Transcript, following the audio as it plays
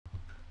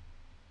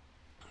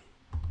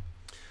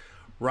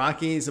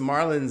Rockies,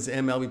 Marlins,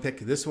 MLB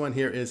pick. This one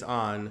here is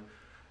on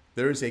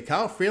Thursday.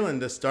 Kyle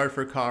Freeland to start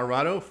for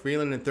Colorado.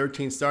 Freeland in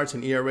 13 starts,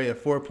 an ERA of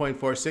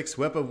 4.46,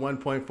 whip of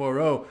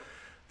 1.40.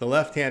 The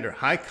left-hander,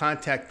 high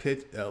contact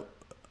pitcher,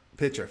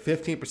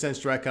 15%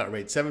 strikeout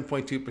rate,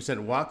 7.2%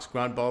 walks,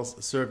 ground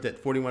balls served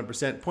at 41%,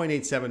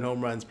 0.87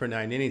 home runs per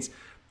 9 innings.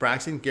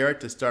 Braxton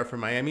Garrett to start for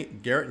Miami.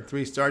 Garrett in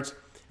 3 starts,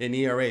 an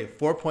ERA of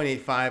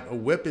 4.85, a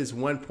whip is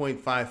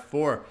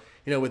 1.54.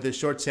 With this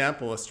short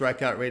sample, a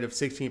strikeout rate of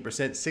 16%,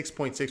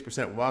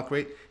 6.6% walk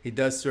rate. He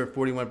does serve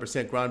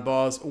 41% ground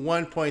balls,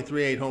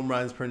 1.38 home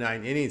runs per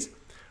 9 innings.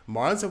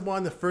 Marlins have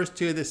won the first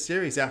 2 of this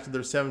series after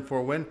their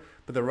 7-4 win,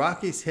 but the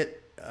Rockies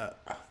hit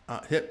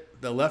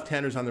the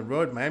left-handers on the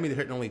road. Miami, they're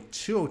hitting only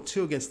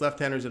 202 against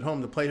left-handers at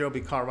home. The play here will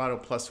be Colorado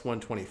plus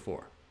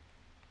 124.